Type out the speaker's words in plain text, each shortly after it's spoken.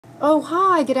Oh,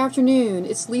 hi, good afternoon.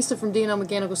 It's Lisa from D&L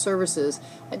Mechanical Services.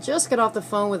 I just got off the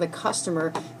phone with a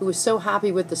customer who was so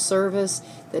happy with the service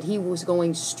that he was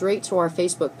going straight to our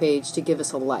Facebook page to give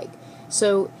us a like.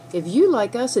 So if you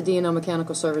like us at D&L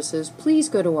Mechanical Services, please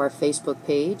go to our Facebook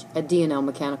page at D&L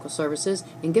Mechanical Services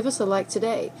and give us a like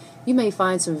today. You may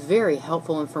find some very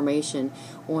helpful information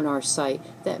on our site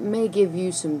that may give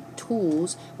you some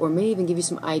tools or may even give you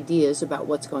some ideas about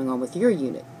what's going on with your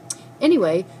unit.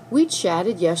 Anyway, we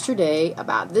chatted yesterday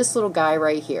about this little guy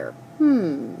right here.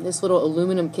 This little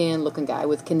aluminum can looking guy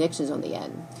with connections on the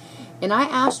end. And I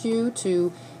asked you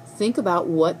to think about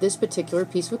what this particular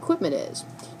piece of equipment is.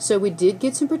 So we did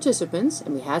get some participants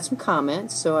and we had some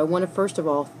comments. So I want to first of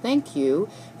all thank you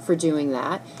for doing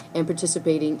that and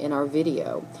participating in our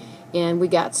video. And we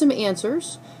got some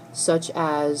answers such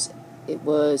as it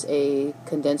was a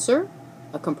condenser,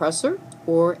 a compressor,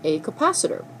 or a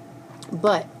capacitor.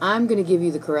 But I'm going to give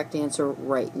you the correct answer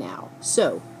right now.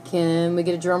 So, can we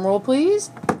get a drum roll,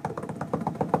 please?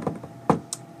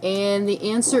 And the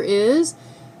answer is,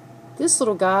 this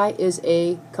little guy is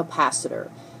a capacitor.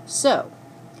 So,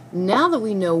 now that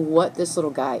we know what this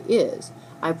little guy is,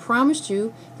 I promised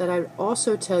you that I'd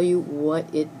also tell you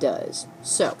what it does.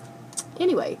 So,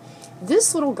 anyway,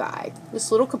 this little guy,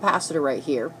 this little capacitor right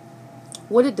here,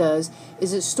 what it does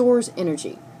is it stores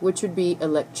energy, which would be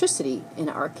electricity in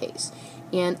our case.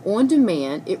 And on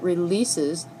demand, it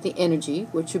releases the energy,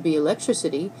 which would be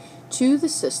electricity, to the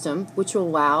system, which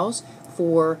allows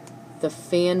for the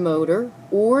fan motor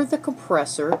or the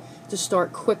compressor to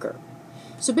start quicker.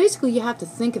 So basically, you have to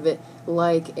think of it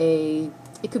like it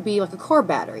could be like a car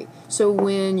battery. So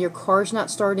when your car's not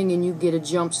starting and you get a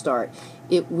jump start,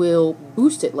 it will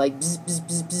boost it like bzz, bzz,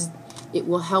 bzz, bzz. It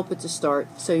will help it to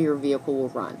start so your vehicle will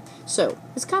run. So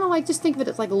it's kind of like, just think of it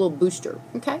as like a little booster,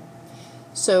 okay?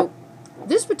 So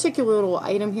this particular little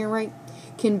item here, right,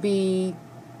 can be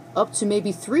up to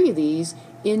maybe 3 of these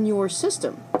in your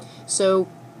system. So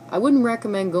I wouldn't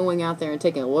recommend going out there and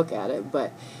taking a look at it,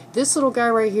 but this little guy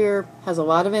right here has a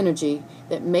lot of energy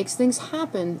that makes things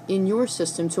happen in your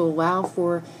system to allow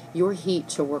for your heat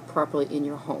to work properly in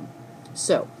your home.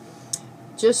 So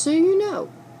just so you know,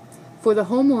 for the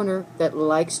homeowner that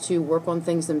likes to work on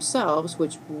things themselves,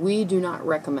 which we do not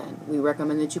recommend, we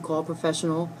recommend that you call a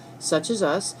professional such as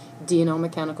us, D&L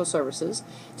Mechanical Services,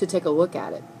 to take a look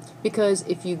at it. Because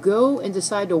if you go and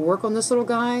decide to work on this little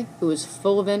guy who is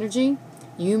full of energy,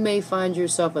 you may find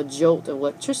yourself a jolt of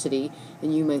electricity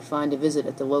and you may find a visit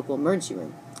at the local emergency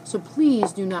room. So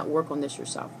please do not work on this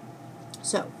yourself.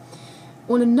 So,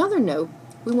 on another note,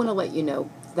 we want to let you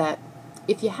know that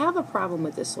if you have a problem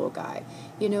with this little guy,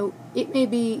 you know, it may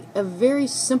be a very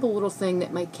simple little thing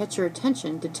that might catch your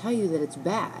attention to tell you that it's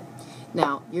bad.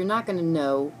 Now, you're not going to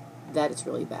know that it's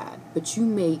really bad, but you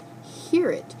may hear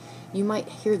it. You might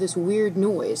hear this weird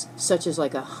noise, such as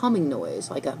like a humming noise,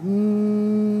 like a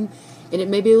and it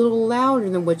may be a little louder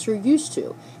than what you're used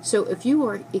to. So if you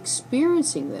are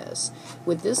experiencing this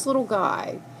with this little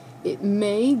guy, it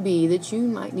may be that you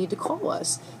might need to call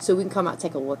us so we can come out and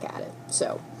take a look at it.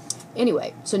 So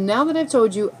anyway, so now that I've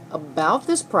told you about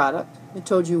this product, I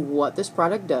told you what this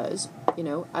product does, you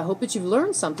know, I hope that you've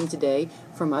learned something today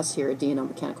from us here at D&L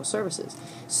Mechanical Services.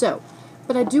 So,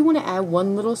 but I do want to add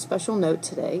one little special note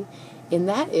today, and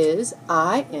that is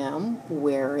I am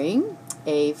wearing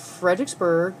a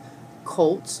Fredericksburg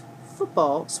Colts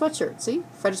football sweatshirt. See,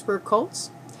 Fredericksburg Colts.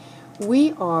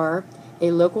 We are a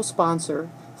local sponsor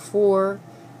for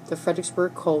the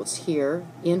Fredericksburg Colts here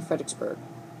in Fredericksburg.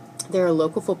 They're a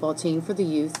local football team for the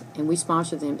youth, and we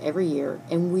sponsor them every year,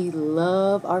 and we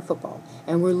love our football,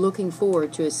 and we're looking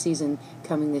forward to a season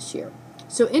coming this year.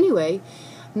 So anyway,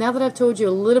 now that I've told you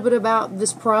a little bit about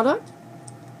this product,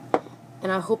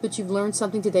 and I hope that you've learned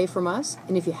something today from us,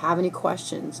 and if you have any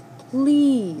questions,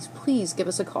 please give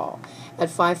us a call at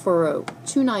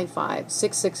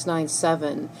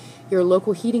 540-295-6697, your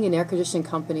local heating and air conditioning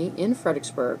company in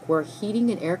Fredericksburg, where heating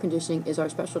and air conditioning is our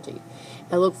specialty.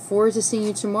 I look forward to seeing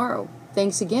you tomorrow.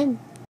 Thanks again.